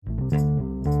Well,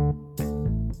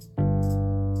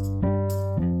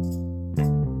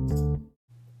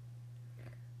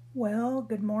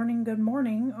 good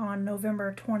morning on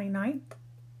November 29th,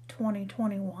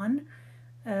 2021.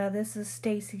 This is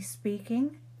Stacy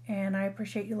speaking, and I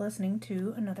appreciate you listening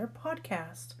to another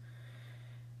podcast.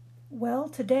 Well,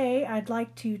 today I'd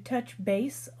like to touch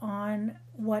base on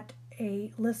what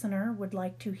a listener would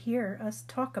like to hear us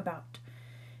talk about.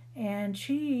 And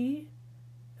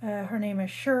her name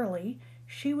is Shirley,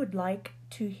 she would like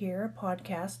to hear a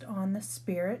podcast on the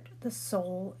spirit, the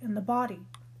soul, and the body,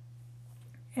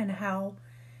 and how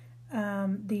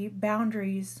the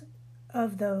boundaries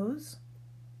of those,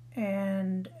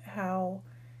 and how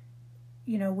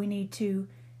we need to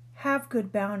have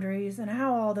good boundaries, and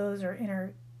how all those are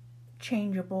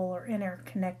interchangeable or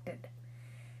interconnected.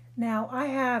 Now, I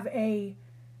have a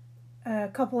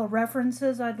couple of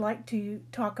references I'd like to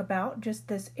talk about, just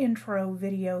this intro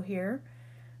video here,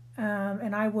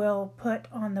 and I will put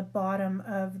on the bottom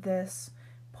of this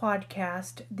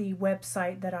podcast the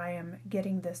website that I am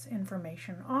getting this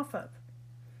information off of.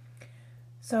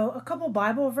 So a couple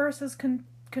Bible verses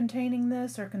containing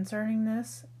this or concerning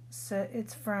this. So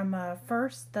it's from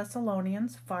 1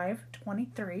 Thessalonians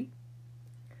 5:23,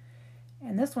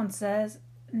 and this one says,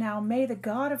 "Now may the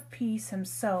God of peace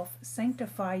himself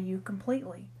sanctify you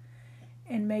completely,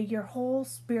 and may your whole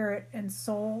spirit and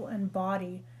soul and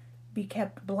body be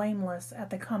kept blameless at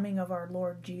the coming of our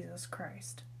Lord Jesus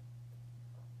Christ."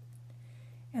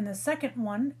 And the second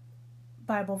one,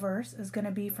 Bible verse, is going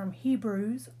to be from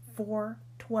Hebrews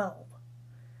 4:12.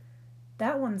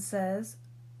 That one says,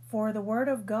 "For the word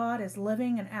of God is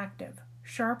living and active,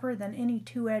 sharper than any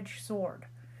two-edged sword,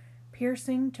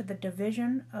 piercing to the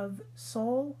division of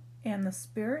soul and the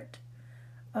spirit,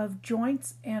 of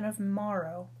joints and of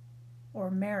marrow,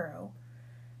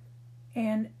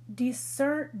 and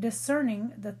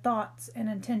discerning the thoughts and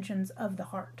intentions of the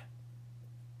heart."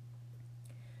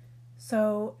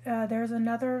 So there's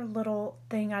another little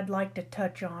thing I'd like to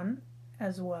touch on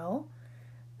as well.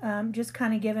 Just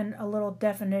kind of giving a little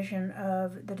definition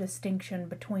of the distinction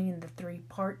between the three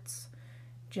parts.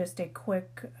 Just a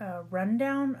quick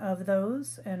rundown of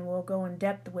those, and we'll go in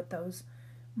depth with those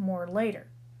more later.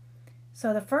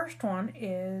 So the first one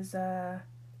is the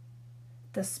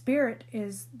spirit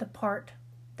is the part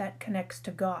that connects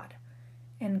to God,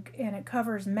 and it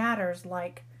covers matters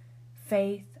like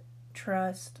faith,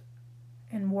 trust,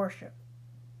 and worship.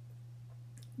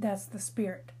 That's the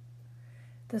spirit.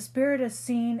 The spirit is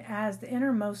seen as the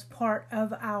innermost part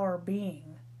of our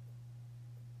being,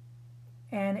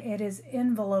 and it is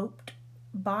enveloped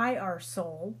by our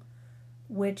soul,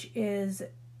 which is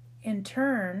in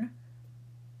turn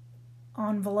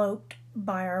enveloped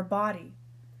by our body.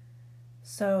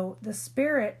 So the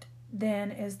spirit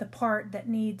then is the part that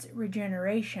needs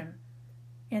regeneration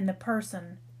in the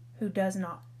person who does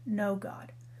not know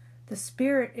God. The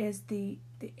spirit is the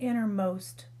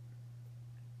innermost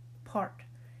part,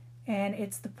 and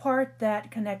it's the part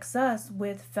that connects us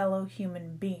with fellow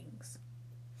human beings.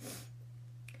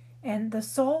 And the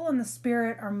soul and the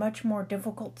spirit are much more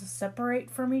difficult to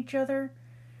separate from each other.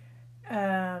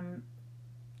 And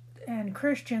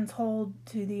Christians hold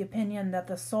to the opinion that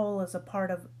the soul is a part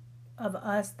of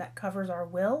us that covers our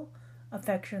will,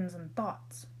 affections, and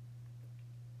thoughts.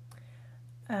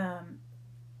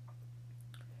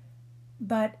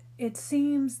 But it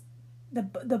seems the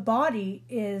body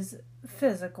is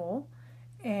physical,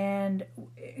 and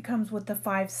it comes with the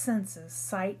five senses: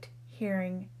 sight,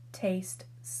 hearing, taste,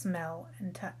 smell,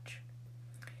 and touch.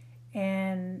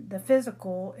 And the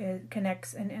physical, it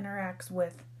connects and interacts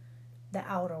with the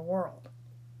outer world.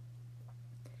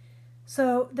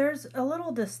 So there's a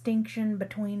little distinction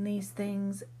between these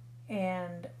things,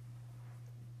 and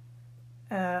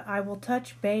I will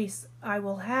touch base. I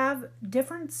will have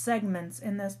different segments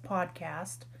in this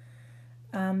podcast.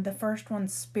 The first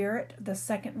one's spirit, the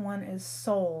second one is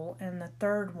soul, and the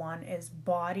third one is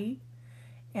body,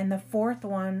 and the fourth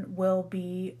one will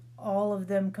be all of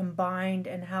them combined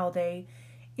and how they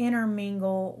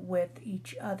intermingle with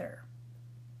each other.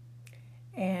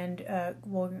 And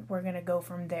we're going to go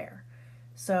from there.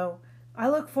 So I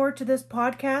look forward to this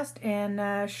podcast,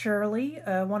 and Shirley,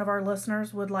 one of our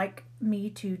listeners, would like me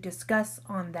to discuss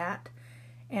on that,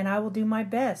 and I will do my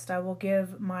best. I will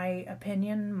give my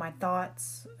opinion, my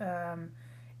thoughts,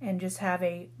 and just have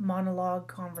a monologue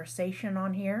conversation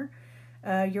on here.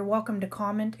 You're welcome to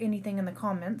comment anything in the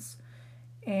comments,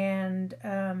 and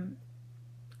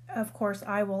of course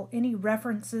any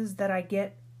references that I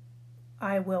get,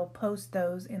 I will post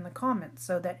those in the comments,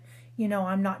 so that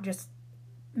I'm not just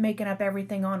making up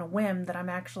everything on a whim, that I'm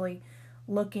actually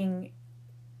looking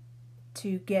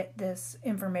to get this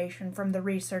information from the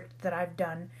research that I've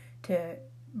done to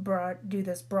do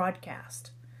this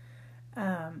broadcast.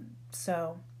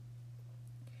 So,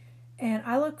 and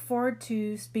I look forward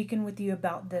to speaking with you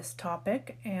about this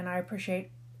topic, and I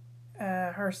appreciate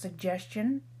her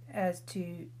suggestion as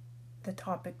to the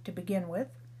topic to begin with.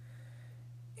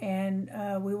 And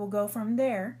we will go from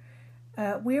there.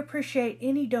 We appreciate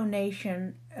any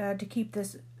donation to keep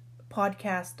this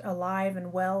podcast alive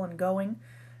and well and going.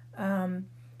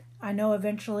 I know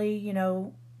eventually,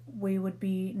 we would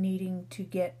be needing to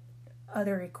get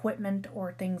other equipment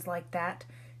or things like that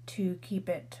to keep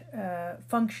it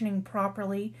functioning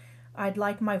properly. I'd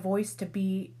like my voice to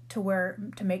be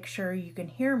to make sure you can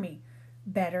hear me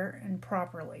better and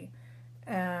properly.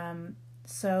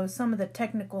 So some of the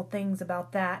technical things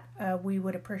about that, we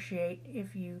would appreciate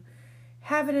if you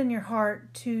have it in your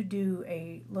heart to do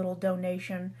a little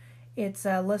donation. It's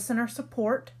listener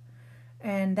support,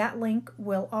 and that link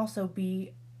will also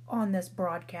be on this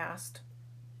broadcast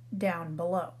down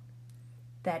below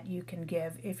that you can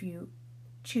give if you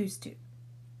choose to.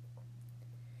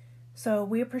 So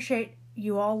we appreciate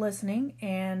you all listening,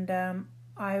 and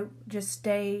I just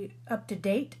stay up to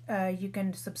date. You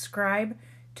can subscribe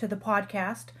to the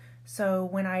podcast, so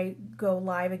when I go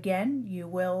live again, you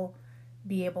will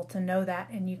be able to know that,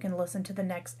 and you can listen to the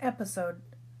next episode.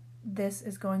 This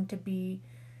is going to be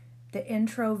the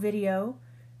intro video,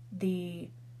 the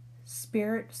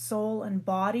spirit, soul, and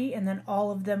body, and then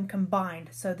all of them combined.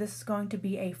 So this is going to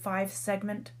be a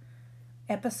 5-segment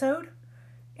episode,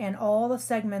 and all the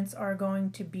segments are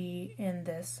going to be in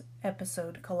this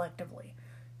episode collectively.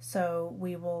 So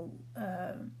we will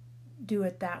do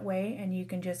it that way, and you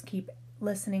can just keep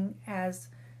listening as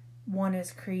one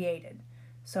is created.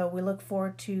 So we look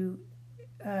forward to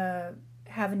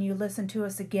having you listen to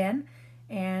us again,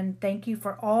 and thank you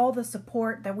for all the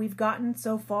support that we've gotten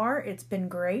so far. It's been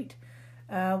great.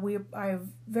 I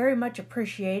very much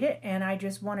appreciate it, and I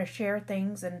just want to share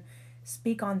things and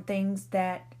speak on things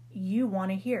that you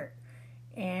want to hear.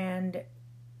 And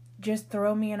just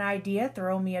throw me an idea,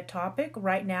 throw me a topic.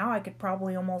 Right now, I could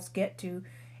probably almost get to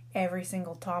every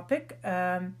single topic.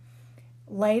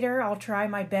 Later, I'll try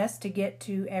my best to get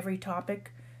to every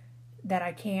topic that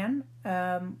I can.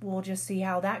 We'll just see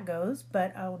how that goes,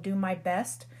 but I'll do my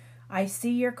best. I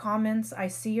see your comments, I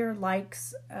see your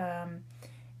likes,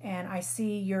 and I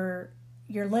see you're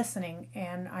listening,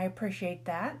 and I appreciate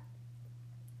that.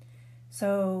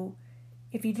 So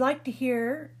if you'd like to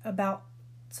hear about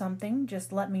something,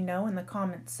 just let me know in the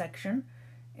comments section,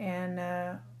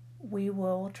 and we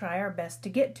will try our best to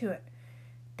get to it.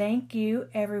 Thank you,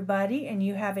 everybody, and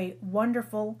you have a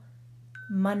wonderful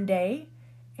Monday,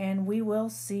 and we will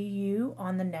see you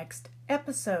on the next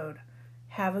episode.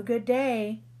 Have a good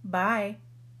day. Bye.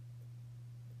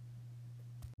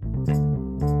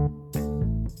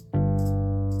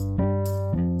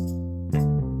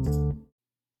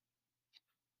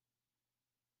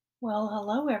 Well,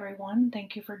 hello, everyone.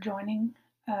 Thank you for joining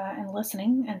and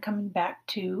listening and coming back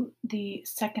to the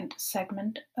second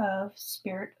segment of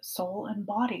Spirit, Soul, and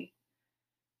Body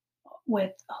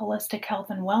with Holistic Health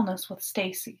and Wellness with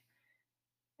Stacy.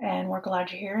 And we're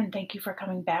glad you're here, and thank you for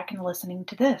coming back and listening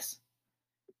to this.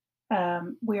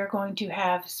 We are going to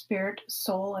have Spirit,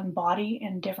 Soul, and Body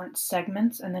in different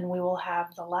segments, and then we will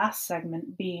have the last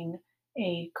segment being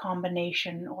a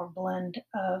combination or blend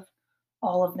of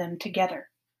all of them together.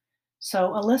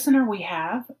 So a listener we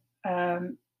have,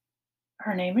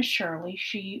 her name is Shirley.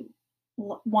 She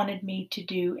wanted me to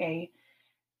do a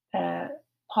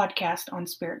podcast on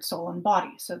spirit, soul, and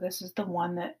body. So this is the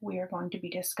one that we are going to be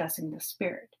discussing, the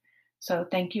spirit. So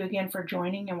thank you again for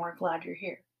joining, and we're glad you're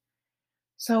here.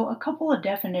 So a couple of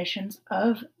definitions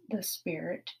of the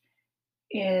spirit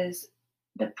is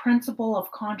the principle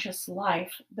of conscious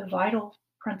life, the vital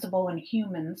principle in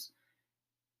humans,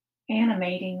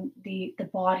 animating the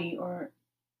body or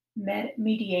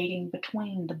mediating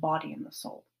between the body and the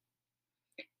soul.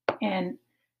 And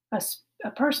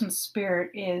a person's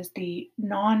spirit is the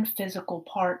non-physical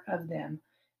part of them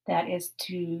that is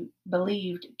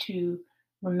believed to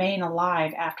remain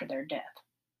alive after their death.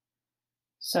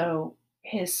 So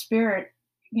his spirit,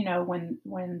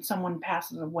 when someone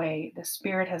passes away, the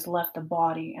spirit has left the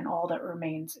body, and all that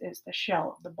remains is the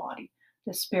shell of the body.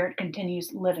 The spirit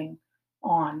continues living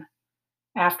on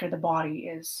after the body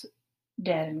is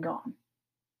dead and gone.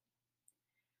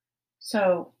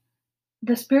 So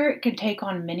the spirit can take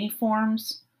on many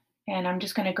forms, and I'm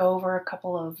just going to go over a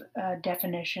couple of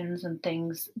definitions and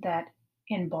things that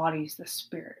embodies the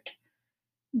spirit.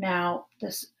 Now,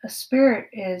 a spirit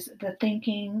is the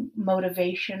thinking,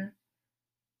 motivation,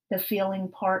 the feeling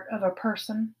part of a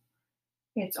person.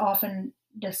 It's often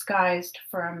disguised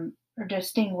from or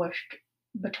distinguished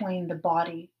between the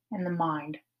body and the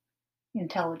mind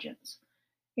intelligence.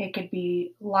 It could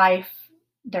be life,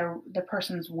 the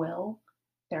person's will,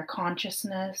 their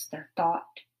consciousness, their thought,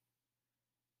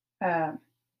 uh,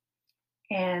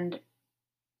 and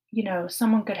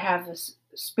someone could have this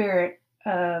spirit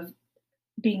of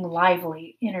being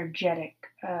lively, energetic,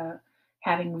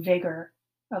 having vigor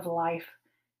of life,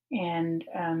 and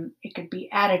it could be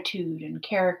attitude and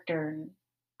character and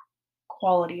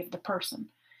quality of the person.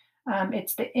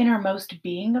 It's the innermost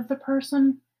being of the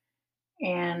person,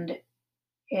 and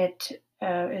it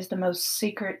is the most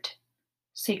secret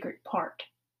part.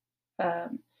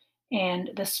 Um, and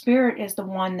the spirit is the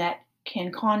one that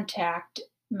can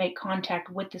make contact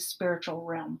with the spiritual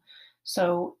realm.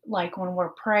 So, like when we're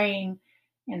praying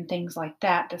and things like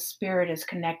that, the spirit is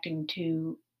connecting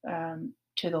to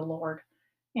the Lord,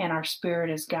 and our spirit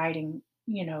is guiding,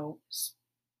 the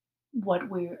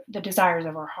desires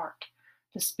of our heart.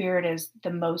 The spirit is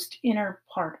the most inner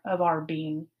part of our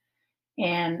being,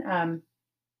 and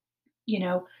you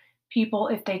know, people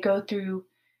if they go through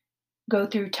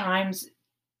times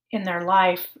in their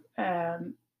life,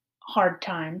 hard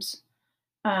times,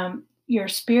 your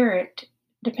spirit,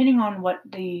 depending on what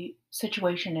the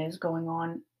situation is going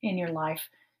on in your life,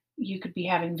 you could be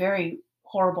having very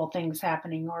horrible things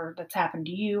happening, or that's happened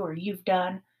to you, or you've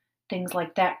done things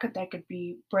like that could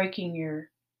be breaking your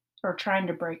or trying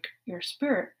to break your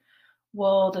spirit.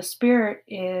 Well, the spirit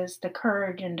is the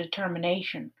courage and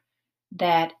determination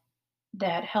that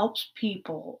helps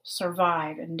people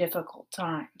survive in difficult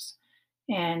times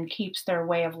and keeps their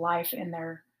way of life and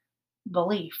their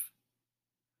belief.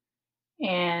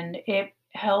 And it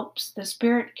helps, the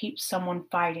spirit keeps someone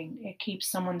fighting, it keeps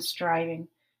someone striving,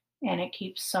 and it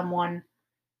keeps someone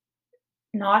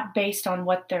not based on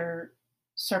what their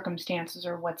circumstances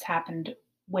or what's happened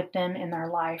with them in their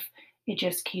life. It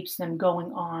just keeps them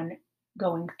going on,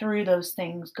 going through those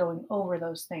things, going over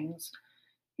those things,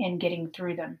 and getting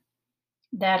through them.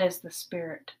 That is the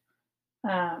spirit.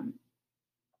 Um,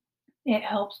 it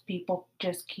helps people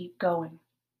just keep going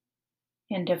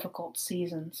in difficult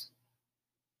seasons.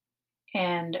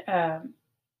 And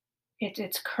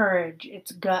it's courage,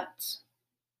 it's guts,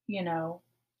 you know,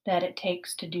 that it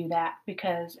takes to do that,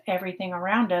 because everything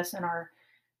around us in our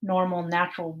normal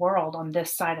natural world on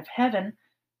this side of heaven,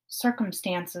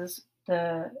 circumstances,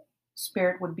 the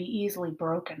spirit would be easily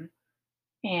broken.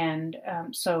 And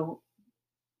so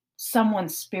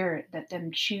someone's spirit, that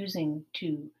them choosing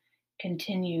to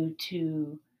continue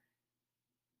to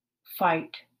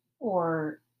fight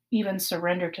or even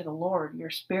surrender to the Lord, your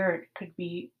spirit could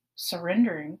be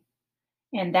surrendering,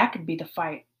 and that could be the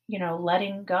fight,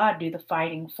 letting God do the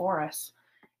fighting for us.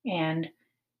 And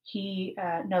He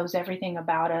knows everything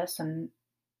about us, and,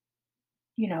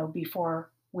 before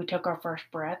we took our first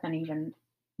breath, and even,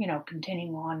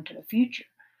 continuing on to the future.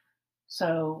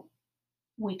 So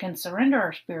we can surrender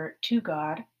our spirit to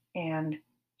God, and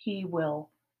He will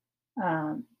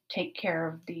take care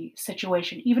of the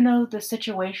situation, even though the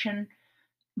situation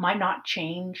might not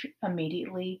change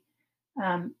immediately.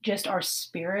 Just our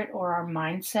spirit or our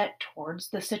mindset towards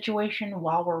the situation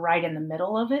while we're right in the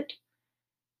middle of it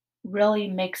really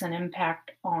makes an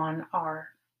impact on our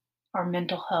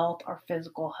mental health, our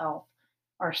physical health,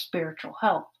 our spiritual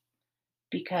health,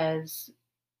 because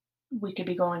we could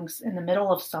be going in the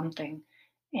middle of something,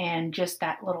 and just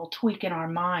that little tweak in our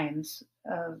minds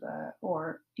of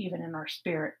or even in our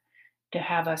spirit, to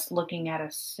have us looking at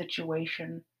a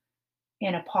situation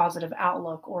in a positive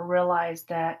outlook, or realize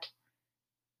that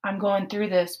I'm going through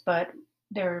this, but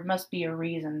there must be a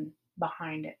reason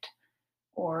behind it.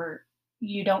 Or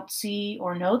you don't see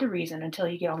or know the reason until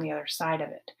you get on the other side of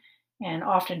it. And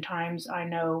oftentimes, I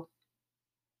know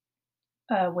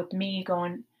with me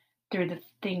going through the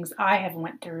things I have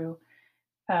went through,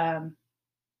 um,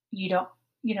 you don't,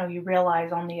 you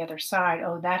realize on the other side,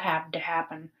 oh, that had to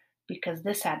happen because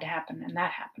this had to happen and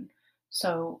that happened.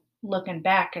 So looking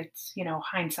back, it's,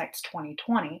 hindsight's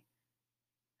 2020.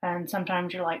 And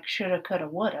sometimes you're like, shoulda, coulda,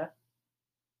 woulda,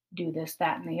 do this,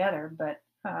 that, and the other. But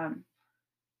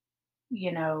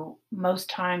most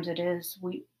times it is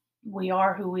we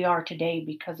are who we are today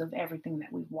because of everything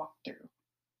that we've walked through,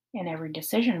 and every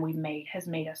decision we've made has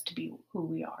made us to be who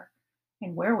we are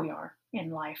and where we are in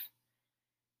life.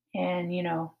 And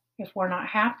if we're not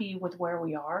happy with where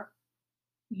we are,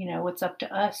 it's up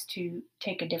to us to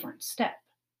take a different step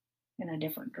in a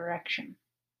different direction.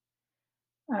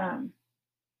 Um,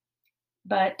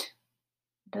 but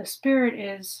the spirit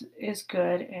is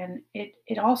good, and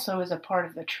it also is a part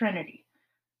of the Trinity.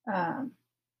 Um,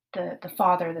 the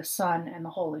Father, the Son, and the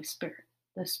Holy Spirit.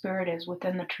 the Spirit is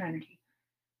within the Trinity.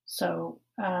 So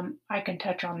I can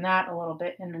touch on that a little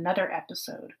bit in another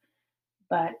episode.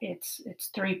 But it's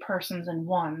three persons in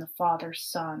one: the Father,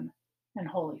 Son, and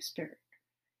Holy Spirit,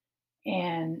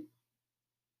 and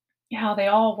how they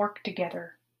all work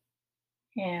together.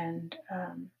 And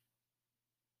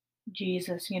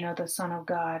Jesus, the Son of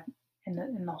God,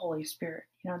 and the Holy Spirit,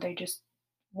 they just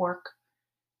work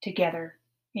together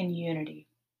in unity.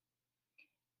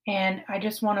 And I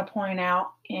just want to point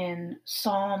out in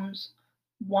Psalms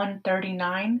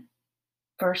 139,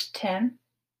 verse 10,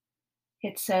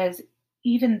 it says,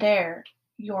 "Even there,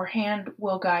 your hand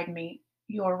will guide me,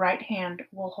 your right hand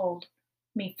will hold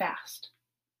me fast."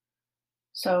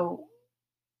 So,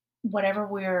 whatever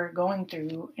we're going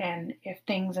through, and if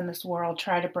things in this world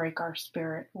try to break our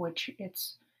spirit, which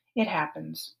it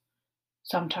happens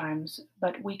sometimes,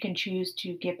 but we can choose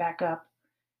to get back up,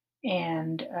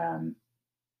 and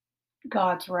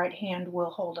God's right hand will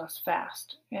hold us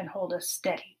fast and hold us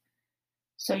steady.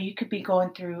 So you could be going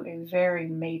through a very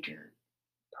major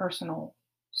personal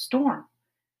storm,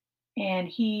 and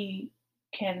He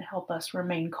can help us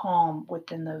remain calm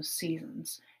within those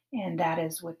seasons. And that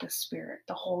is with the Spirit.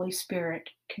 The Holy Spirit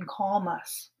can calm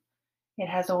us. It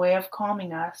has a way of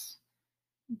calming us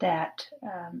that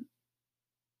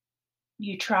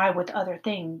you try with other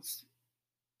things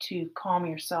to calm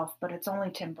yourself, but it's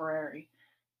only temporary,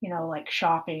 like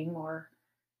shopping or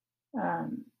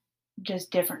um, just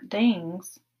different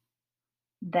things,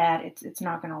 that it's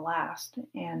not going to last.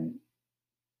 And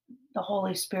the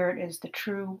Holy Spirit is the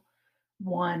true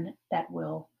one that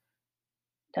will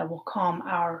calm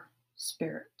our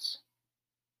spirits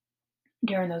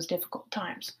during those difficult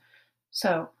times.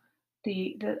 So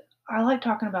the I like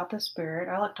talking about the Spirit.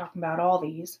 I like talking about all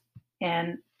these,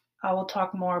 and I will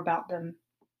talk more about them,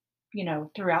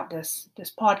 throughout this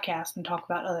podcast, and talk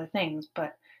about other things.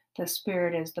 But the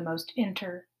Spirit is the most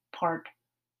inner part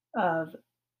of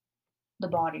the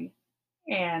body,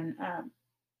 and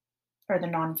or the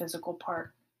non-physical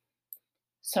part.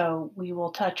 So we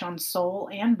will touch on soul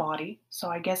and body. So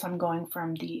I guess I'm going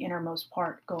from the innermost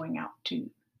part going out to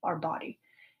our body.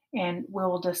 And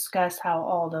we'll discuss how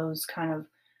all those kind of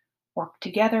work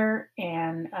together.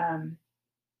 And,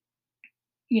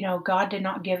 God did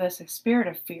not give us a spirit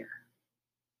of fear.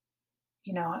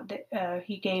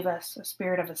 He gave us a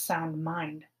spirit of a sound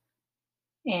mind.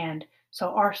 And so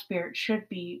our spirit should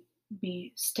be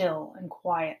still and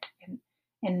quiet,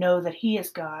 and know that He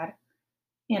is God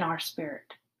in our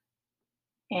spirit,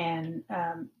 and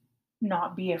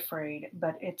not be afraid.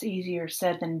 But it's easier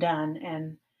said than done.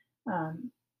 And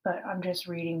but I'm just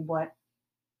reading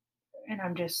and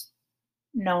I'm just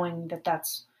knowing that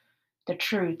that's the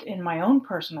truth in my own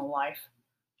personal life.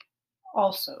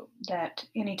 Also, that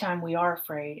anytime we are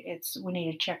afraid, we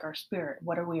need to check our spirit.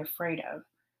 What are we afraid of?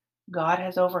 God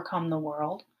has overcome the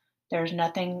world. There's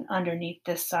nothing underneath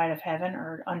this side of heaven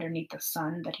or underneath the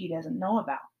sun that He doesn't know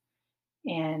about,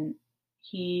 and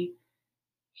He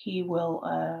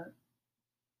will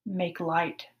make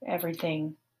light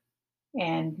everything,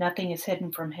 and nothing is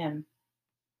hidden from Him.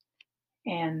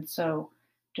 And so,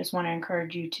 just want to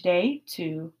encourage you today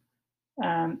to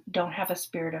don't have a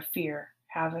spirit of fear,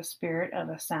 have a spirit of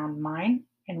a sound mind.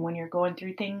 And when you're going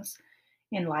through things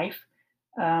in life,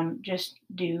 just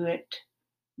do it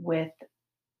with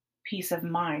peace of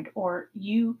mind. Or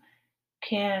you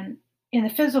can, in the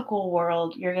physical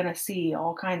world, you're going to see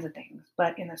all kinds of things,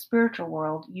 but in the spiritual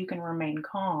world, you can remain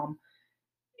calm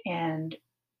and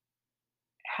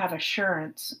have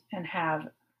assurance and have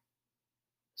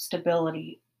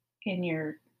stability in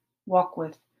your walk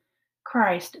with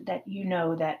Christ, that you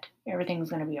know that everything's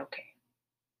going to be okay.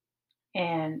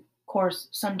 And of course,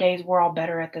 some days we're all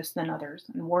better at this than others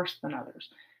and worse than others.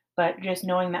 But just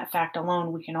knowing that fact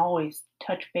alone, we can always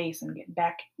touch base and get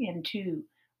back into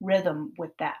rhythm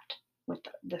with that, with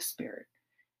the Spirit,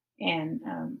 and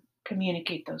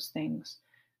communicate those things.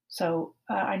 So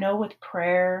I know with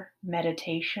prayer,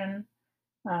 meditation,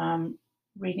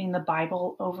 reading the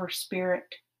Bible over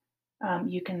Spirit,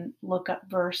 you can look up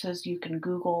verses, you can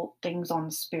Google things on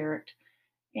the Spirit,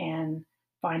 and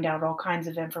find out all kinds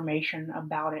of information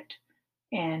about it.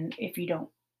 And if you don't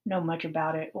know much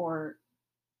about it or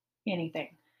anything,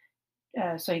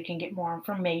 so you can get more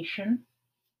information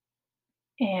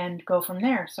and go from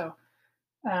there. So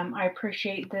I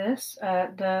appreciate this.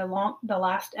 The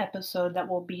last episode that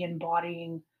will be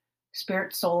embodying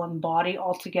spirit, soul, and body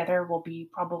all together will be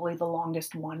probably the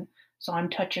longest one. So I'm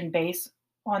touching base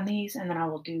on these, and then I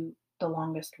will do the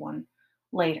longest one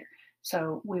later.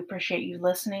 So we appreciate you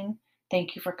listening.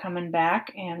 Thank you for coming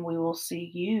back, and we will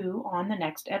see you on the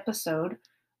next episode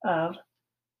of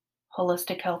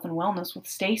Holistic Health and Wellness with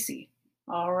Stacy.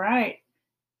 All right.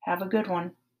 Have a good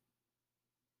one.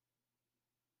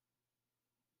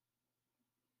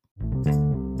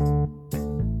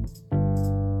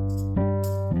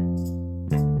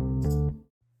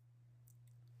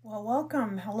 Well,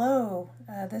 welcome. Hello.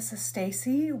 This is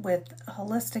Stacy with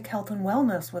Holistic Health and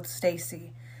Wellness with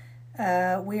Stacy.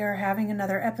 We are having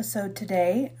another episode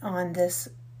today on this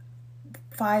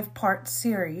 5-part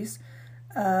series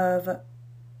of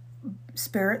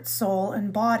spirit, soul,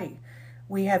 and body.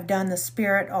 We have done the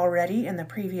spirit already in the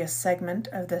previous segment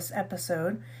of this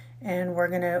episode, and we're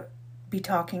going to be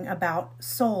talking about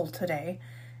soul today.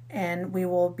 And we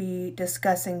will be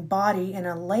discussing body in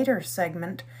a later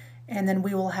segment, and then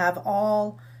we will have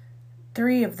all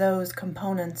 3 of those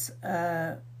components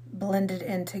blended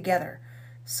in together.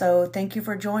 So thank you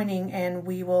for joining, and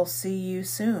we will see you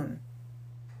soon.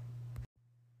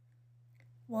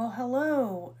 Well,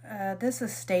 hello. This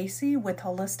is Stacy with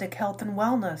Holistic Health and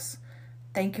Wellness.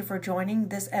 Thank you for joining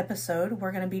this episode.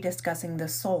 We're going to be discussing the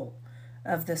soul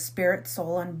of the spirit,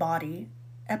 soul, and body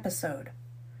episode.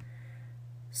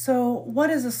 So, what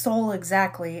is a soul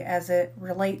exactly as it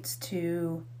relates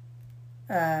to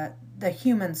the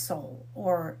human soul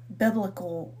or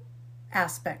biblical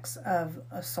aspects of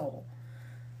a soul?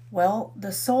 Well,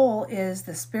 the soul is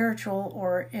the spiritual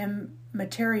or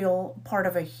immaterial part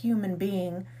of a human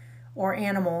being or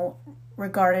animal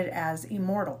regarded as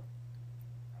immortal.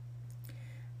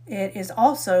 It is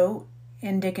also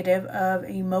indicative of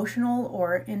emotional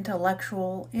or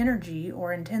intellectual energy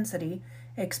or intensity,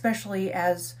 especially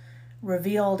as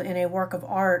revealed in a work of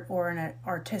art or in an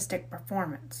artistic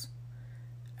performance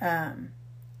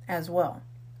as well.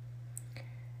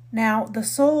 Now, the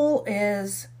soul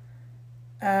is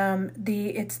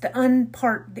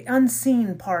the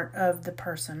unseen part of the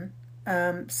person,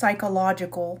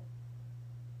 psychological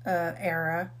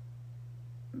part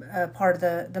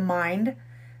of the mind.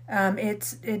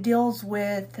 It deals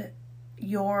with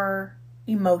your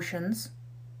emotions,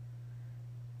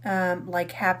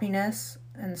 like happiness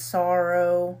and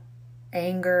sorrow,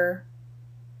 anger,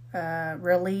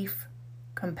 relief,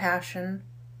 compassion.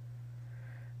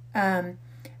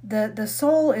 The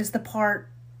soul is the part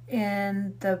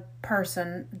in the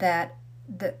person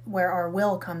where our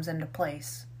will comes into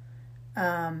place. We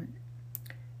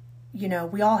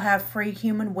all have free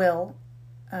human will,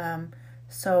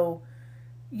 so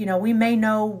we may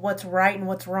know what's right and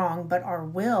what's wrong, but our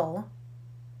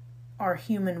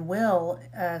human will,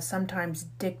 sometimes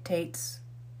dictates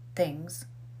things.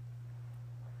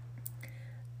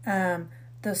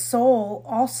 The soul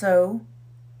also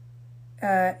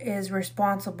is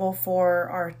responsible for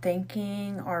our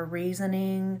thinking, our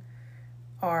reasoning,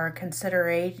 our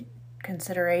consideration,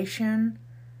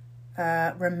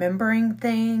 remembering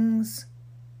things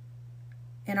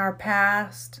in our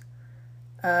past,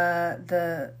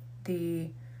 the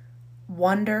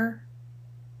wonder,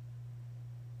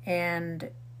 and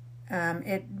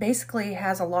it basically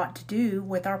has a lot to do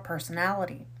with our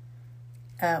personality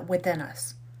within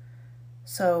us.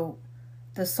 So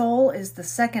the soul is the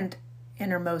second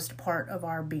innermost part of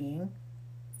our being.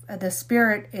 The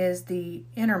spirit is the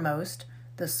innermost.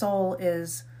 The soul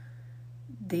is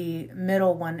the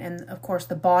middle one. And of course,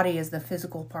 the body is the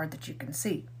physical part that you can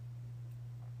see.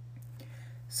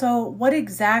 So what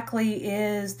exactly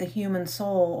is the human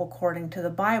soul according to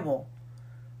the Bible?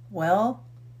 Well,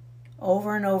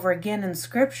 over and over again in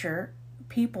Scripture,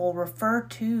 people refer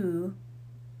to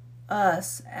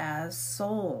us as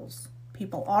souls.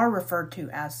 People are referred to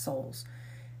as souls.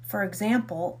 For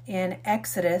example, in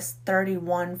Exodus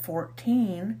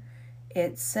 31:14,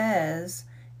 it says,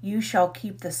 "You shall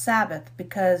keep the Sabbath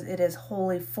because it is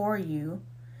holy for you.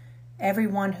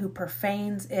 Everyone who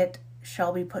profanes it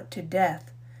shall be put to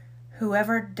death.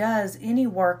 Whoever does any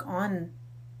work on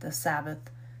the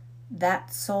Sabbath,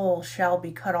 that soul shall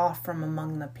be cut off from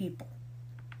among the people."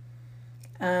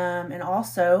 And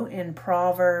also in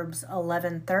Proverbs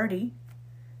 11:30,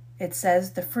 it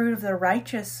says, "The fruit of the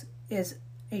righteous is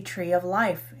a tree of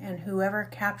life, and whoever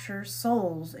captures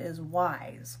souls is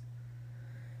wise."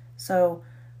 So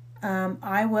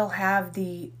I will have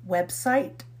the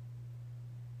website,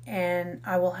 and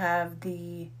I will have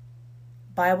the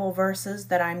Bible verses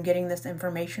that I'm getting this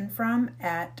information from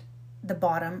at the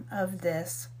bottom of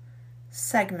this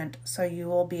segment, so you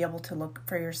will be able to look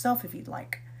for yourself if you'd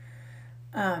like.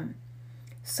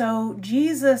 So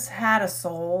Jesus had a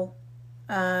soul.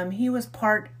 He was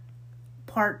part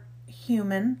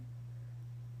human.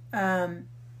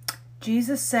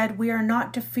 Jesus said, "We are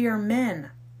not to fear men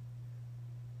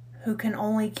who can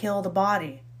only kill the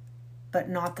body, but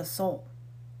not the soul."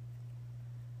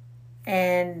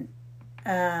 And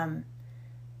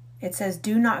it says,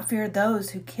 "Do not fear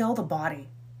those who kill the body,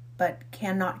 but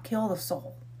cannot kill the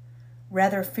soul.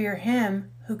 Rather fear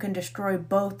him who can destroy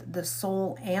both the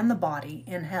soul and the body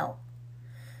in hell."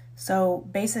 So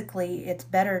basically, it's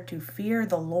better to fear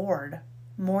the Lord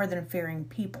more than fearing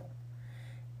people,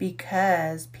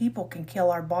 because people can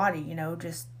kill our body,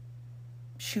 just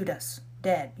shoot us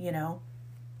dead,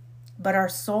 but our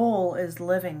soul is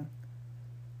living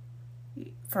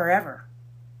forever.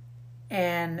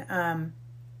 And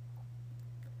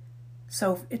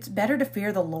so it's better to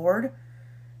fear the Lord,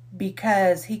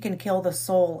 because he can kill the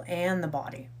soul and the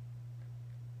body.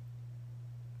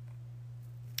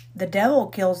 The devil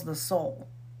kills the soul,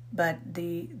 but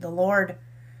the Lord,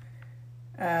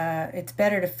 it's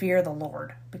better to fear the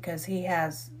Lord, because he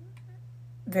has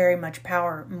very much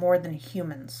power, more than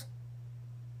humans.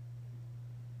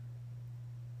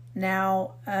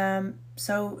 Now,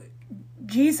 so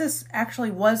Jesus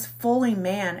actually was fully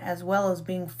man as well as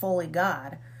being fully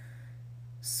God.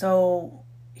 So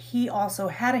he also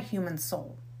had a human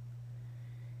soul.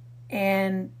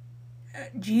 And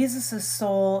Jesus'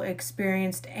 soul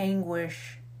experienced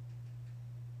anguish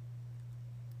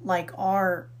like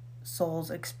our souls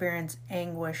experience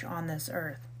anguish on this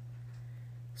earth.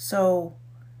 So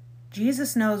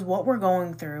Jesus knows what we're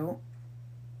going through,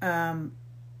 and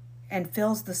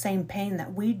feels the same pain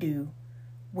that we do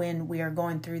when we are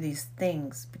going through these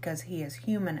things, because he is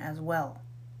human as well.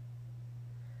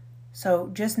 So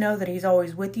just know that he's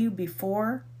always with you,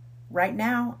 before, right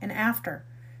now, and after,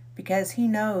 because he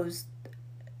knows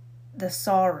the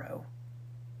sorrow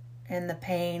and the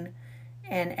pain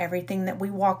and everything that we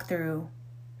walk through.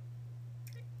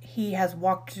 He has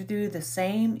walked through the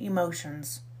same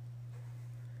emotions,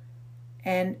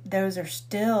 and those are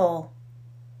still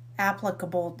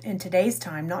applicable in today's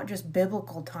time, not just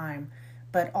biblical time,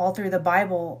 but all through the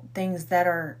Bible. Things that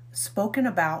are spoken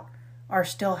about are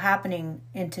still happening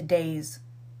in today's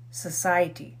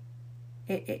society.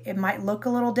 It might look a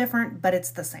little different, but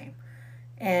it's the same.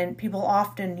 And people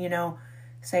often,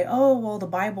 say, "Oh, well, the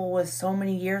Bible was so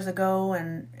many years ago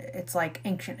and it's like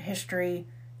ancient history.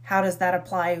 How does that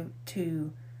apply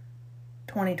to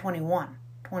 2021,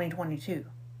 2022?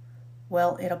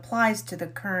 Well, it applies to the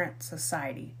current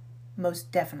society.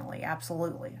 Most definitely,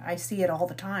 absolutely. I see it all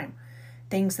the time.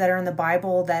 Things that are in the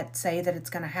Bible that say that it's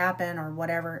going to happen or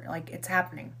whatever, like, it's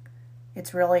happening.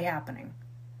 It's really happening.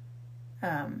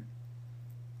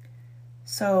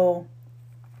 So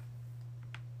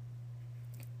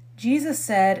Jesus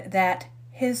said that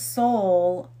his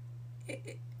soul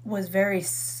was very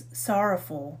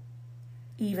sorrowful,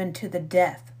 even to the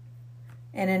death.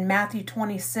 And in Matthew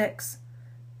 26,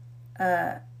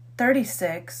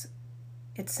 36,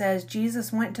 it says,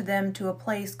 Jesus went to them to a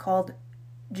place called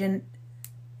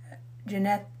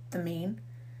Genethsemane,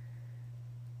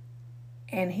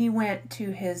 and he went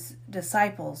to his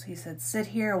disciples. He said, "Sit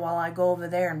here while I go over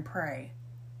there and pray."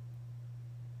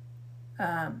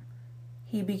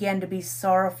 He began to be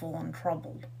sorrowful and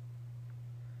troubled.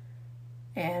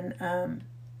 And,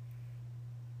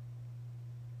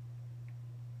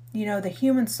 the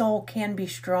human soul can be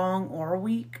strong or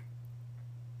weak.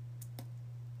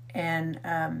 And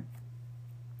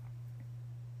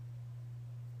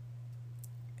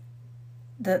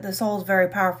the soul is very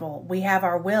powerful. We have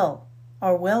our will.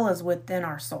 Our will is within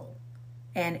our soul.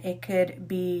 And it could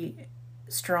be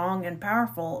strong and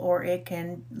powerful, or it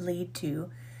can lead to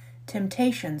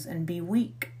temptations and be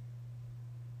weak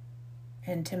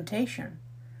in temptation.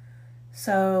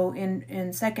 So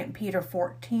in 2 Peter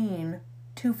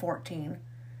 2:14,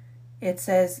 it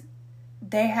says,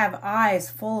 "They have eyes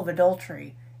full of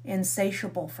adultery,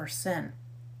 insatiable for sin.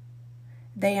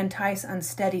 They entice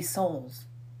unsteady souls.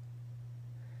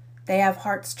 They have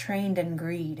hearts trained in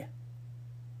greed,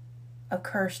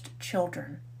 accursed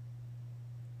children."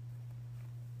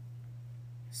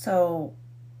 So,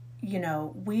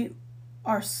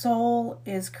 our soul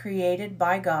is created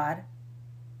by God.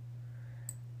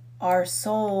 Our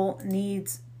soul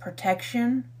needs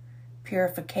protection,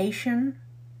 purification,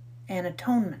 and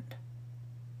atonement.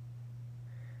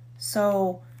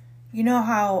 So,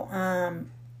 how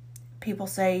people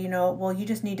say, well, you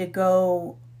just need to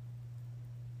go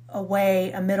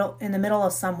away in the middle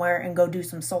of somewhere and go do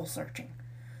some soul searching.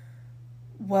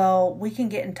 Well, we can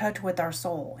get in touch with our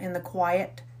soul in the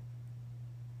quiet,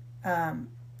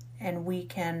 and we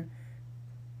can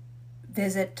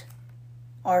visit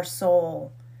our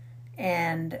soul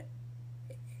and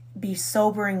be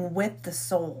sobering with the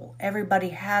soul. Everybody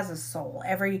has a soul.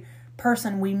 Every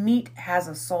person we meet has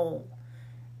a soul.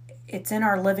 It's in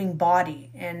our living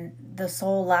body, and the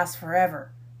soul lasts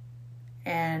forever.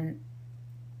 And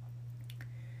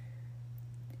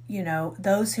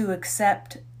those who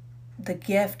accept the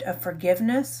gift of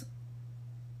forgiveness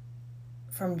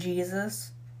from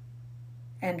Jesus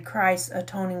and Christ's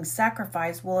atoning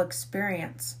sacrifice will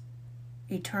experience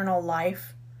eternal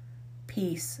life,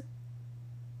 peace,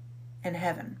 and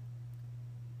heaven.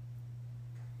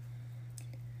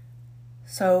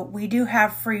 So we do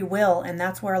have free will, and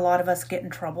that's where a lot of us get in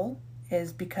trouble,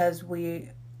 is because we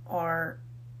are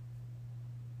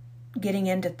getting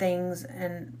into things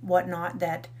and whatnot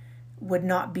that would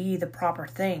not be the proper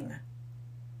thing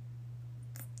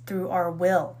through our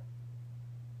will.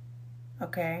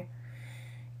 Okay?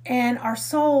 And our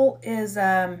soul is,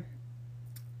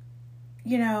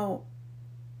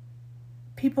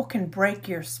 people can break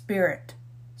your spirit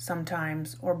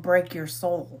sometimes or break your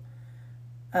soul.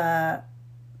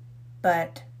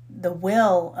 But the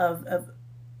will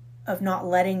of not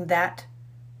letting that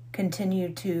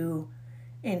continue to,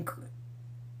 you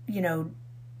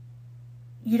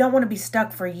don't want to be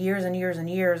stuck for years and years and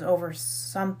years over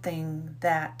something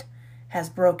that has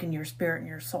broken your spirit and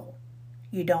your soul.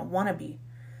 You don't want to be.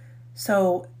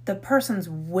 So the person's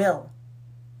will,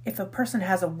 if a person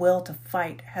has a will to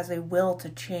fight, has a will to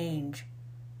change,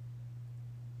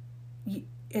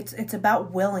 it's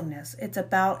about willingness. It's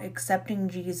about accepting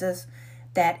Jesus,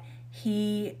 that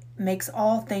he makes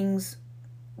all things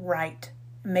right,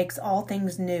 makes all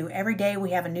things new. Every day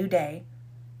we have a new day.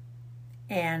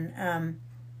 And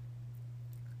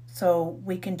so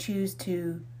we can choose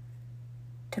to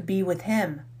be with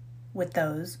him with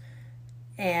those.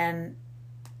 And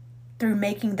through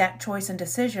making that choice and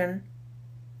decision,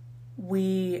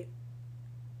 we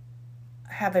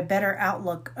have a better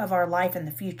outlook of our life in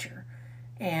the future.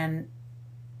 And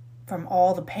from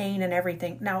all the pain and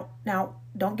everything. Now,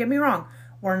 don't get me wrong.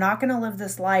 We're not going to live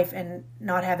this life and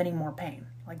not have any more pain.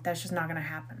 Like, that's just not going to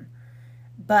happen.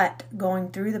 But going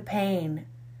through the pain,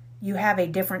 you have a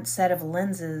different set of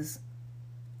lenses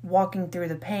walking through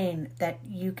the pain, that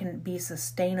you can be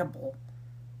sustainable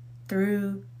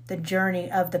through the journey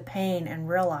of the pain and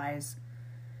realize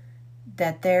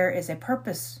that there is a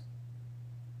purpose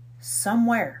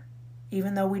somewhere,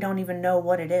 even though we don't even know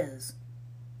what it is.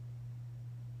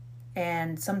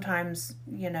 And sometimes,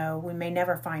 we may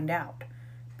never find out.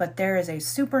 But there is a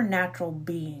supernatural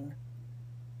being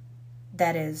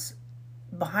that is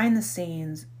behind the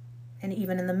scenes and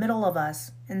even in the middle of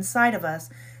us, inside of us,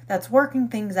 that's working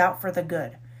things out for the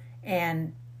good.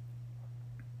 And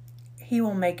he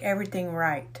will make everything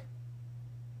right.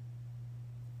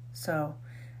 So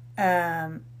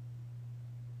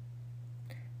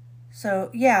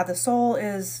yeah, the soul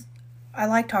is, I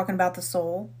like talking about the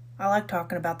soul. I like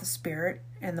talking about the spirit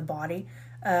and the body.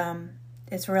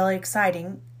 It's really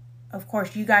exciting. Of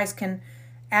course, you guys can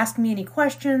ask me any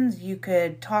questions. You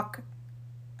could talk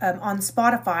on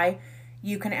Spotify.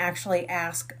 You can actually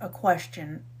ask a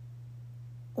question,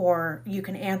 or you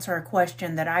can answer a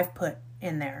question that I've put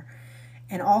in there.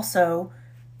 And also,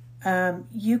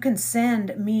 you can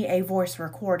send me a voice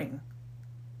recording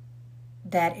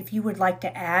that if you would like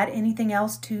to add anything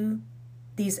else to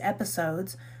these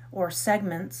episodes or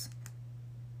segments,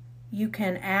 you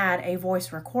can add a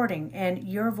voice recording, and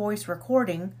your voice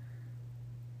recording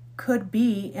could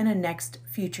be in a next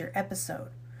future episode.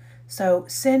 So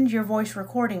send your voice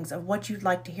recordings of what you'd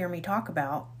like to hear me talk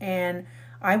about, and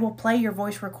I will play your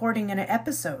voice recording in an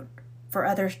episode for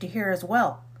others to hear as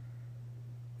well.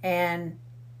 And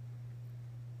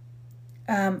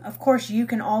of course, you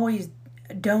can always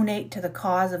donate to the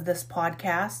cause of this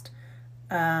podcast.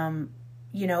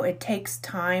 It takes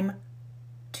time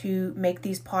to make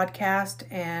these podcasts,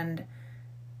 and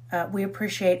we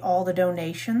appreciate all the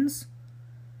donations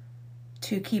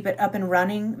to keep it up and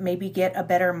running, maybe get a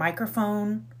better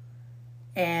microphone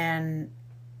and,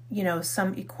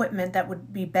 some equipment that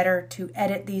would be better to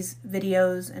edit these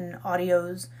videos and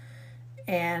audios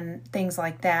and things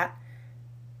like that.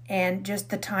 And just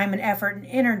the time and effort and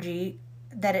energy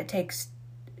that it takes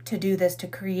to do this, to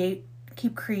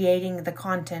keep creating the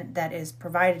content that is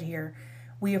provided here.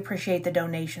 We appreciate the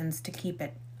donations to keep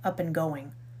it up and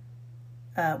going.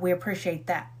 We appreciate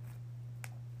that.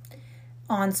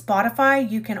 On Spotify,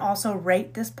 you can also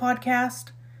rate this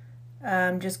podcast.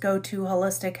 Just go to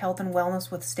Holistic Health and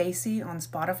Wellness with Stacy on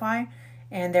Spotify,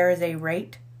 and there is a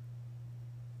rate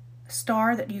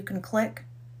star that you can click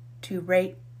to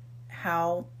rate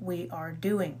how we are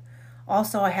doing.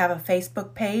 Also, I have a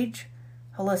Facebook page,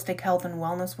 Holistic Health and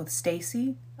Wellness with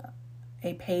Stacy,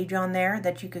 a page on there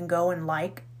that you can go and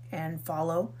like and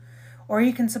follow. Or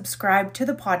you can subscribe to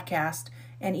the podcast,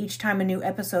 and each time a new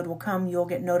episode will come, you'll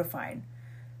get notified.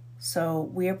 So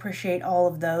we appreciate all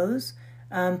of those.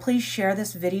 Please share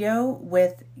this video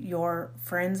with your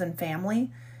friends and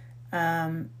family.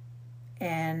 And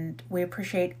we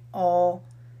appreciate all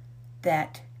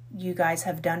that you guys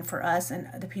have done for us and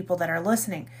the people that are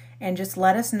listening. And just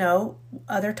let us know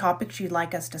other topics you'd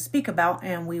like us to speak about,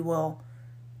 and we will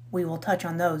touch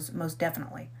on those most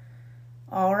definitely.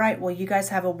 All right, well, you guys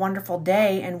have a wonderful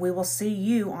day, and we will see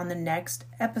you on the next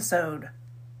episode.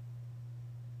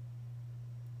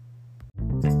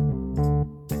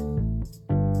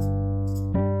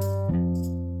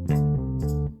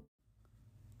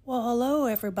 Well, hello,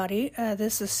 everybody.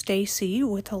 This is Stacy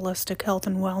with Holistic Health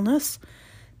and Wellness.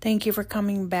 Thank you for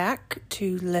coming back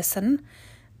to listen.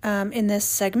 In this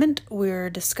segment, we're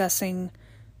discussing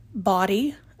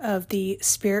body of the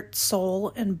spirit,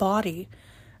 soul, and body.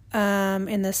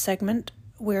 In this segment,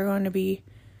 we're going to be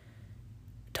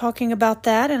talking about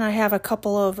that, and I have a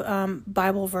couple of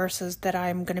Bible verses that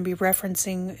I'm going to be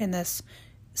referencing in this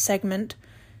segment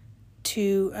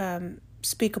to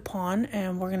speak upon,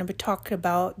 and we're going to be talking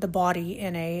about the body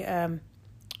in a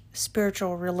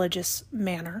spiritual, religious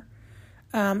manner,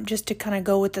 just to kind of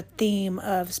go with the theme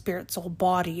of spirit, soul,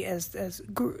 body as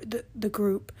the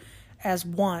group as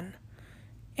one,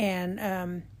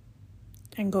 and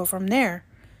go from there.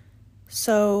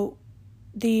 So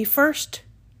the first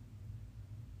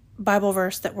Bible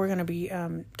verse that we're going to be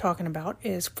talking about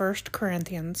is 1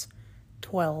 Corinthians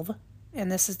 12,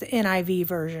 and this is the NIV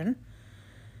version.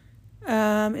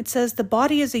 It says, "The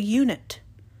body is a unit,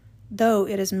 though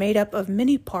it is made up of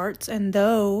many parts, and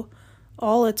though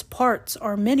all its parts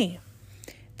are many,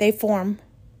 they form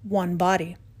one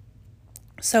body.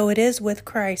 So it is with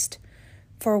Christ,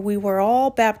 for we were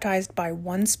all baptized by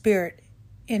one Spirit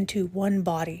into one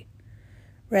body,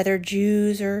 whether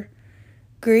Jews or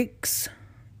Greeks,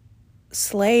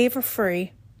 slave or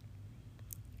free,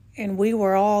 and we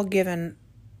were all given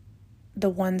the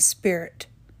one Spirit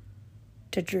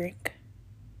to drink."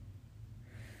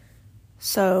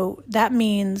 So that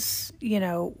means,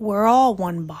 we're all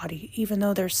one body, even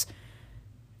though there's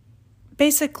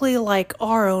basically like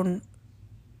our own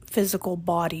physical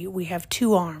body. We have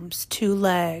 2 arms, 2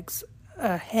 legs,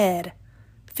 a head,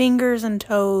 fingers and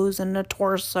toes, and a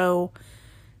torso,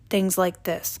 things like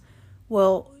this.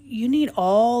 Well, you need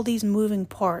all these moving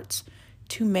parts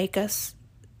to make us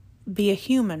be a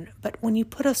human. But when you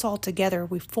put us all together,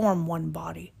 we form one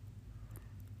body,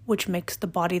 which makes the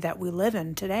body that we live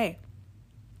in today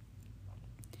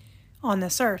on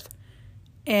this earth.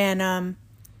 And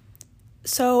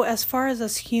so as far as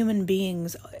us human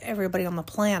beings, everybody on the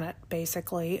planet,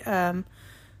 basically,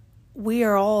 we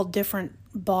are all different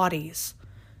bodies,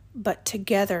 but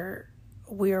together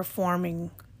we are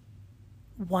forming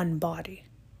one body.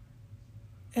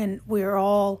 And we are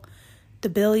all the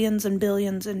billions and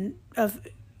billions of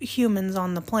humans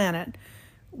on the planet.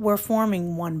 We're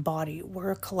forming one body. We're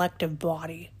a collective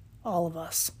body, all of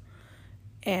us.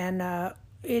 And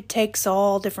it takes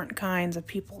all different kinds of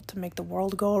people to make the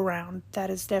world go around.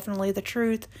 That is definitely the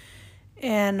truth.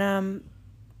 And,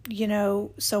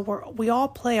 so we all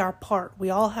play our part.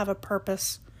 We all have a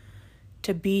purpose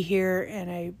to be here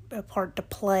and a part to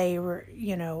play,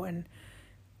 and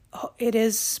it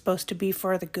is supposed to be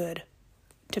for the good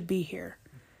to be here.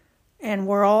 And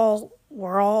we're all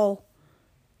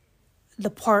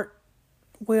the part,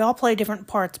 we all play different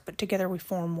parts, but together we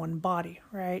form one body,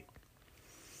 right?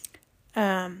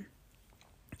 And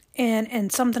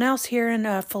something else here in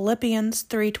Philippians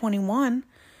 3:21,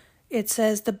 it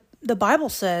says the Bible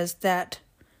says that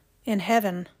in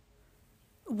heaven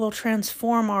we'll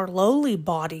transform our lowly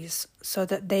bodies so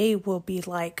that they will be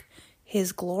like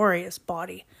His glorious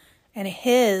body, and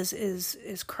His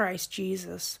is Christ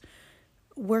Jesus.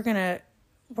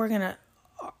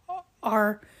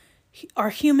 Our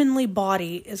humanly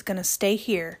body is gonna stay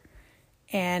here,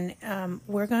 and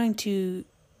we're going to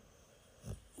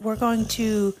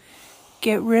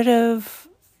get rid of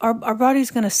our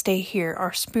body's going to stay here.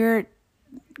 Our spirit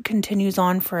continues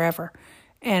on forever,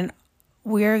 and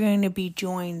we're going to be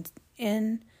joined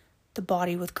in the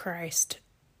body with Christ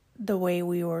the way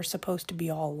we were supposed to be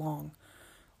all along.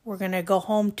 We're going to go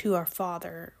home to our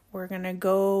Father. We're going to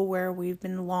go where we've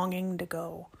been longing to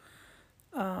go,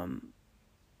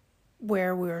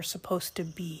 where we were supposed to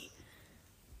be.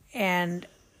 And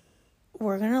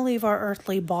we're going to leave our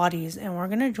earthly bodies, and we're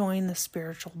going to join the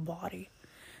spiritual body.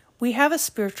 We have a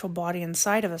spiritual body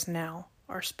inside of us now,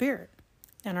 our spirit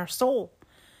and our soul.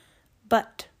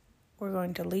 But we're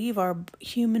going to leave our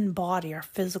human body, our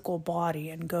physical body,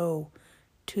 and go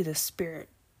to the spirit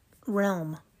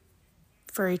realm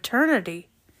for eternity.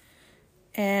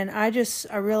 And I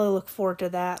really look forward to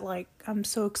that. Like, I'm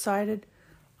so excited.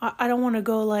 I don't want to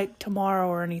go like tomorrow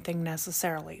or anything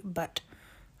necessarily, but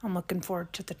I'm looking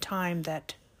forward to the time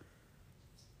that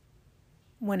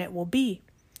when it will be.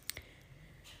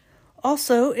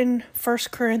 Also in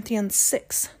 1 Corinthians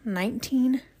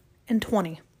 6:19 and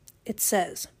 20, it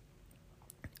says,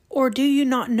 "Or do you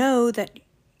not know that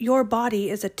your body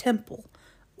is a temple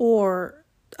or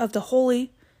of the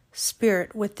Holy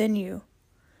Spirit within you,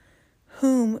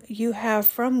 whom you have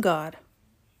from God?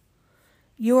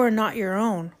 You are not your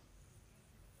own,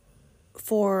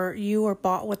 for you are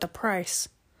bought with a price.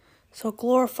 So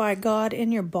glorify God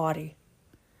in your body."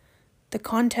 The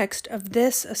context of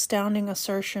this astounding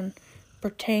assertion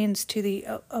pertains to the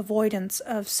avoidance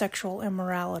of sexual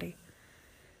immorality,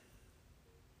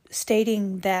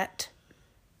 stating that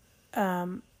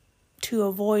to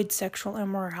avoid sexual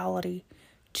immorality,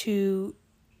 to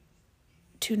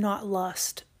not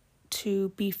lust, to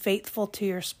be faithful to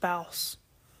your spouse.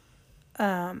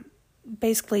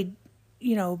 Basically,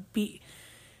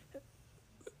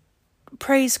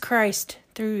 praise Christ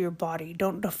through your body.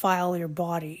 Don't defile your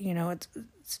body.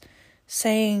 It's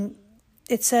saying,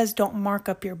 it says don't mark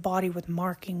up your body with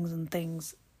markings and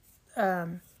things,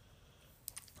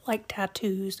 like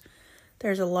tattoos.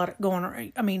 There's a lot going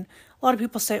on. I mean, a lot of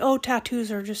people say, oh,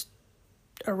 tattoos are just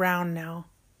around now.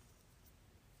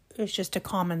 It's just a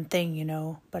common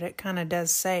thing, but it kind of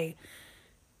does say,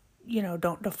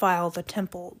 don't defile the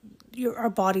temple. Our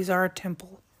bodies are a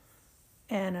temple,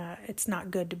 and it's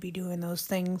not good to be doing those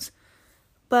things.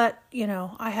 But,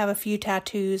 I have a few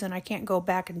tattoos, and I can't go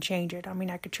back and change it. I mean,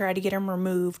 I could try to get them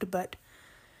removed, but,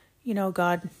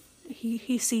 God,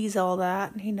 He sees all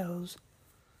that, and He knows.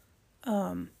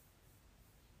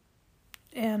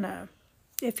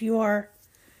 If you are,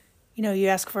 you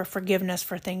ask for forgiveness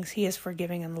for things, He is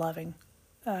forgiving and loving,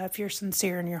 if you're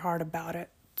sincere in your heart about it.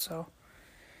 So,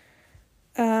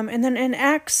 and then in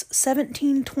Acts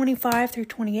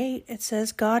 17:25-28, it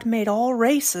says, "God made all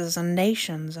races and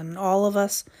nations, and all of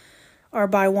us are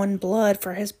by one blood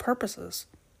for His purposes."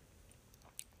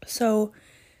 So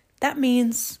that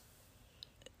means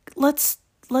let's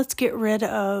get rid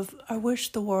of, I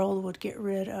wish the world would get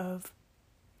rid of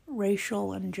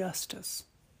racial injustice.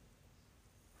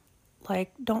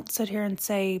 Like, don't sit here and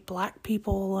say black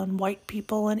people and white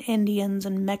people and Indians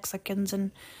and Mexicans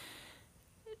and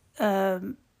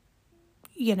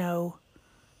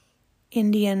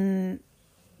Indian,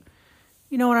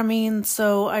 you know what I mean?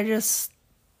 So it's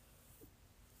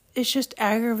just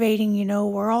aggravating,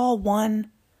 we're all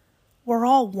one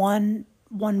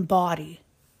body.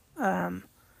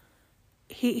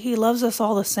 He loves us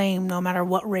all the same, no matter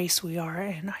what race we are.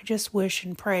 And I just wish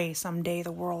and pray someday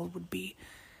the world would be,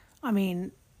 I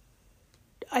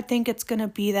think it's going to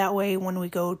be that way when we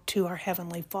go to our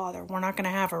Heavenly Father. We're not going to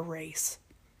have a race.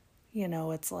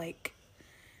 It's like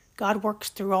God works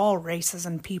through all races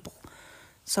and people.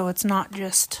 So it's not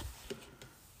just,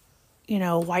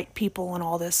 white people and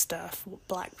all this stuff,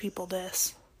 black people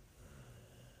this.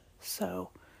 So,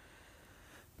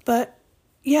 but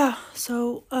yeah,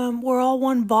 so we're all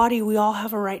one body. We all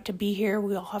have a right to be here.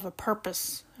 We all have a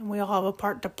purpose, and we all have a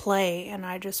part to play. And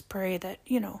I just pray that,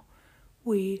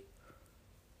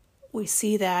 we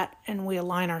see that and we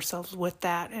align ourselves with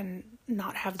that and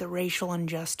not have the racial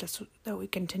injustice that we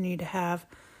continue to have,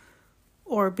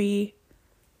 or be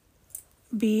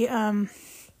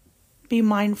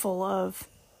mindful of,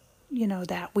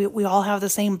 that we all have the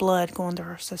same blood going through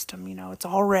our system. It's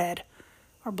all red.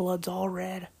 Our blood's all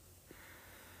red.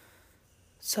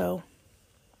 So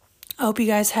I hope you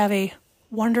guys have a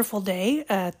wonderful day.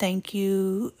 Thank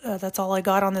you. That's all I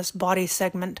got on this body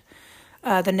segment.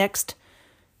 The next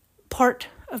part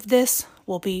of this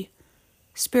will be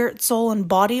spirit, soul, and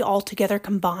body all together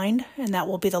combined, and that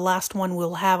will be the last one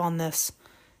we'll have on this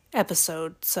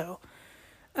episode. So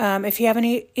if you have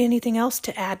anything else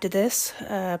to add to this,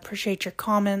 appreciate your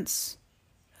comments.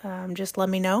 Just let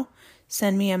me know.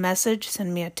 Send me a message,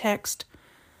 send me a text.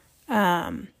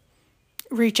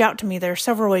 Reach out to me. There are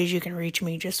several ways you can reach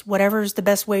me. Just whatever's the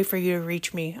best way for you to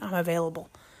reach me, I'm available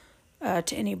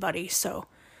to anybody. So,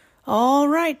 all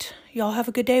right. Y'all have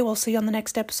a good day. We'll see you on the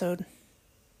next episode.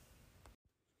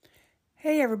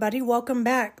 Hey, everybody. Welcome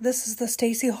back. This is the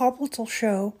Stacy Hobblesel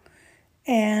Show.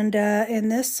 And in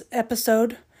this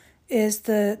episode is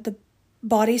the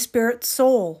body, spirit,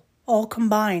 soul all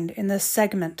combined in this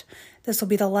segment. This will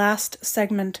be the last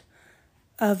segment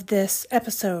of this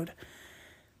episode.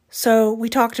 So we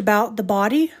talked about the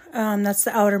body, that's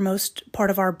the outermost part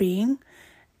of our being,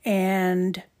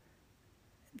 and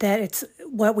that it's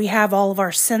what we have, all of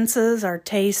our senses, our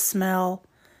taste, smell,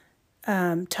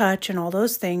 touch, and all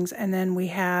those things. And then we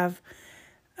have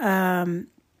our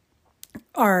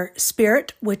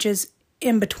spirit, which is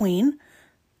in between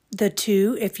the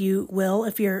two, if you will,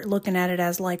 if you're looking at it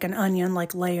as like an onion,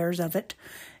 like layers of it.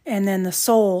 And then the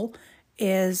soul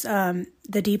is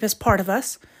the deepest part of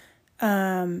us.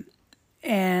 And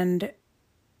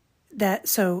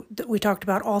we talked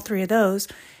about all three of those.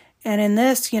 And in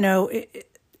this,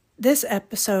 this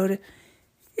episode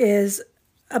is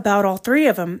about all three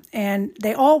of them, and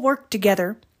they all work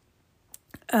together.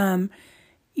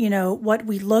 What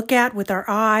we look at with our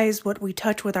eyes, what we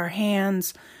touch with our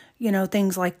hands,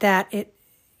 things like that.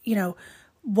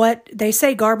 What they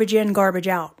say, garbage in, garbage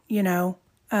out,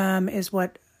 is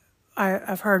what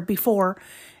I've heard before.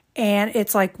 And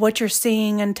it's like what you're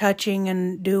seeing and touching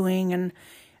and doing and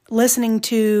listening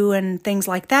to and things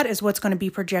like that is what's going to be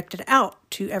projected out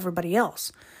to everybody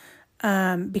else.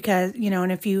 Because,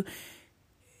 and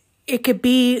it could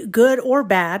be good or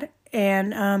bad.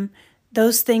 And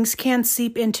those things can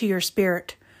seep into your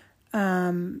spirit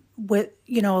with,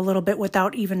 a little bit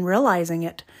without even realizing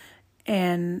it.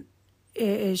 And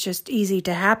it is just easy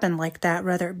to happen like that,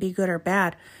 whether it be good or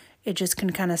bad. It just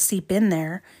can kind of seep in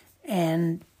there,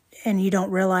 and you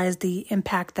don't realize the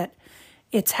impact that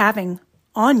it's having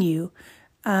on you.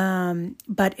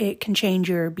 But it can change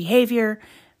your behavior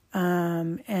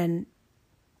and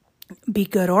be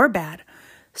good or bad.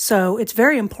 So it's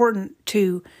very important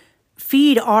to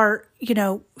feed our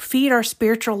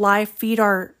spiritual life, feed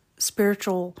our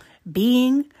spiritual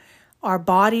being, our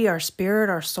body, our spirit,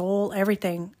 our soul,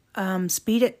 everything.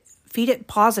 Feed it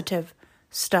positive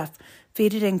stuff.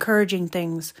 Feed it encouraging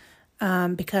things.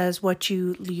 Because what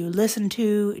you listen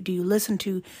to, do you listen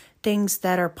to things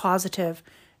that are positive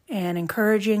and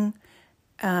encouraging,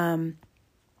 and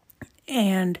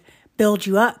build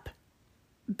you up,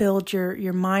 build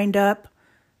your mind up,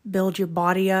 build your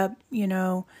body up,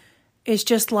 It's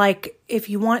just like if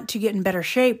you want to get in better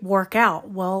shape, work out.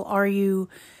 Well, are you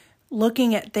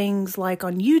looking at things like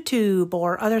on YouTube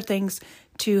or other things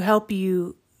to help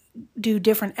you do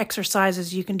different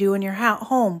exercises you can do in your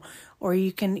home, or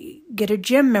you can get a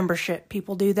gym membership?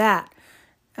 People do that.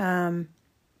 And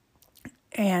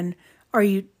are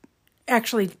you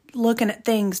actually looking at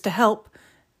things to help,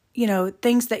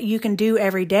 things that you can do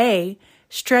every day,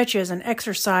 stretches and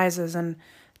exercises and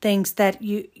things that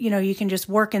you can just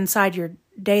work inside your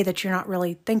day that you're not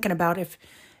really thinking about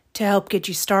to help get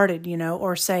you started,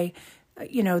 or say,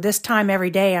 this time every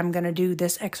day I'm going to do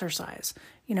this exercise,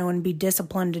 and be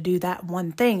disciplined to do that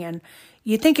one thing. And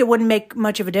you think it wouldn't make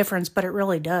much of a difference, but it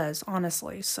really does,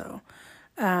 honestly. So,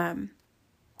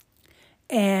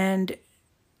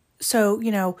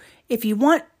 if you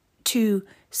want to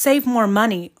save more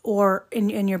money or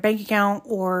in your bank account,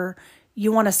 or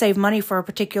you want to save money for a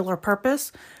particular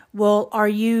purpose, well, are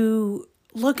you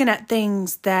looking at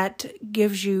things that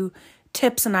gives you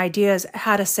tips and ideas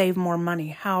how to save more money,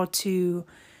 how to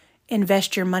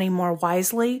invest your money more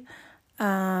wisely?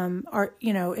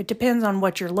 It depends on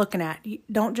what you're looking at. You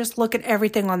don't just look at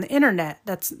everything on the internet.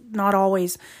 That's not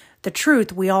always the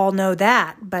truth. We all know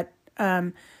that, but,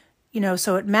 so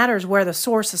it matters where the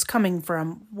source is coming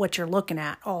from, what you're looking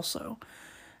at also.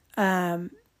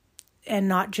 And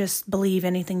not just believe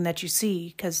anything that you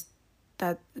see because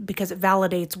it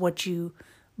validates what you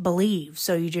believe.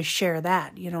 So you just share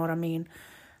that, you know what I mean?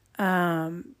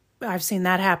 I've seen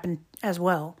that happen as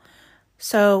well.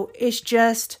 So it's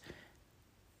just,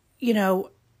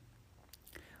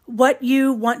 what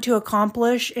you want to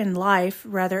accomplish in life,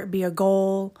 whether it be a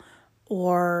goal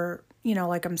or,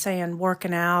 like I'm saying,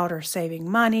 working out or saving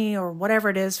money or whatever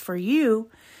it is for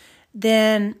you,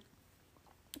 then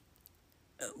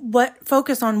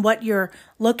focus on what you're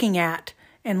looking at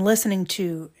and listening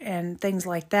to and things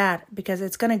like that, because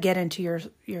it's going to get into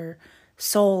your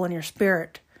soul and your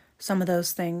spirit, some of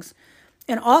those things.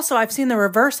 And also I've seen the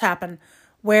reverse happen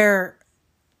where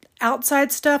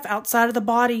outside stuff, outside of the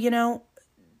body,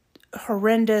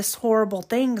 horrendous, horrible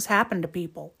things happen to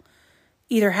people.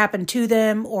 Either happen to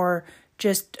them or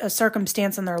just a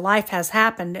circumstance in their life has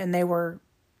happened and they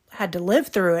had to live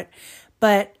through it.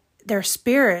 But their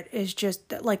spirit is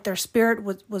just like their spirit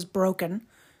was broken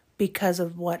because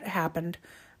of what happened,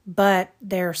 but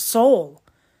their soul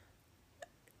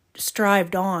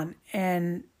strived on,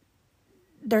 and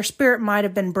their spirit might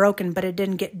have been broken, but it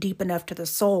didn't get deep enough to the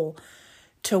soul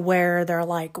to where they're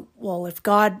like, well, if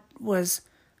God was,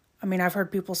 I've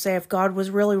heard people say, if God was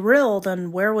really real,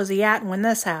 then where was he at when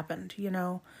this happened,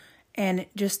 and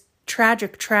just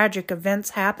tragic events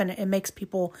happen. It makes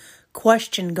people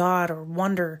question God or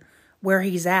wonder where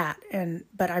he's at.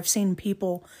 But I've seen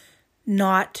people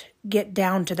not get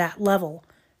down to that level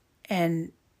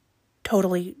and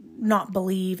totally not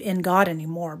believe in God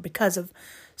anymore because of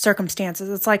circumstances.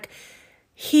 It's like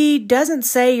he doesn't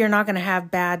say you're not going to have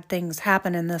bad things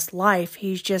happen in this life.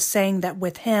 He's just saying that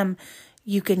with him,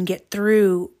 you can get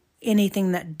through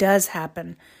anything that does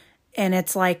happen. And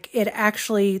it's like it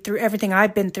actually, through everything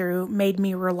I've been through, made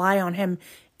me rely on him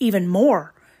even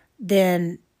more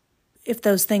than if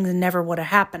those things never would have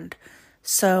happened.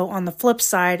 So on the flip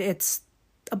side, it's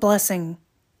a blessing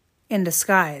in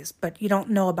disguise, but you don't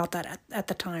know about that at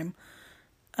the time.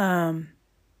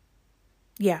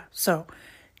 So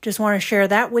just want to share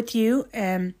that with you.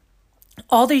 And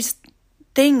all these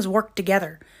things work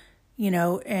together,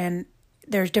 and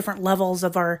there's different levels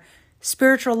of our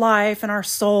spiritual life and our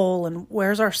soul, and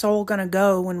where's our soul going to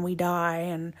go when we die,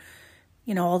 and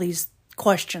all these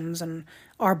questions, and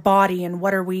our body, and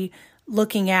what are we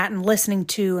looking at and listening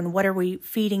to, and what are we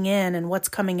feeding in, and what's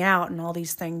coming out, and all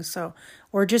these things. So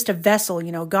we're just a vessel.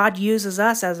 God uses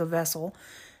us as a vessel,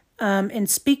 and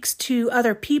speaks to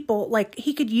other people. Like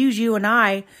he could use you and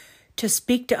I to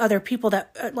speak to other people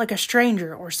that, like a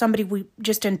stranger or somebody we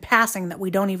just in passing that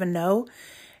we don't even know,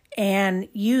 and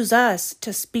use us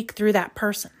to speak through that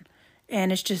person.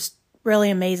 And it's just really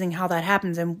amazing how that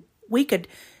happens. And we could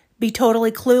be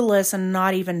totally clueless and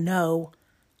not even know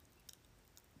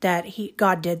that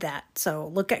God did that. So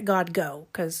look at God go,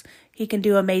 because he can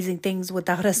do amazing things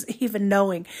without us even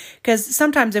knowing. Because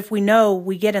sometimes if we know,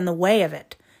 we get in the way of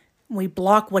it. We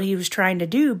block what he was trying to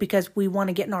do because we want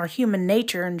to get in our human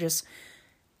nature and just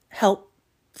help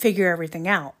figure everything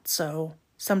out. So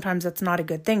sometimes that's not a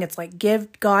good thing. It's like,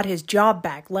 give God his job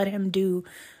back. Let him do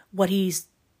what he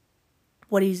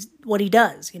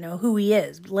does, who he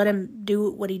is. Let him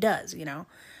do what he does,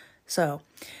 So,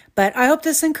 but I hope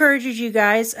this encourages you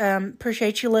guys.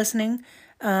 Appreciate you listening.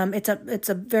 It's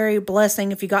a very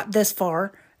blessing if you got this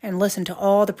far and listened to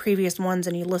all the previous ones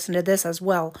and you listen to this as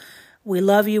well. We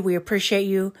love you. We appreciate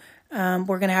you. We're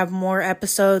going to have more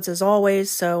episodes as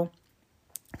always. So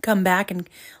come back and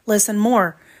listen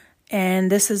more.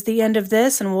 And this is the end of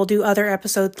this, and we'll do other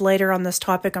episodes later on this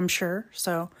topic, I'm sure.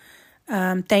 So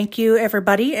thank you,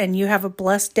 everybody, and you have a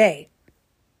blessed day.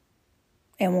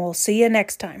 And we'll see you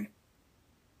next time.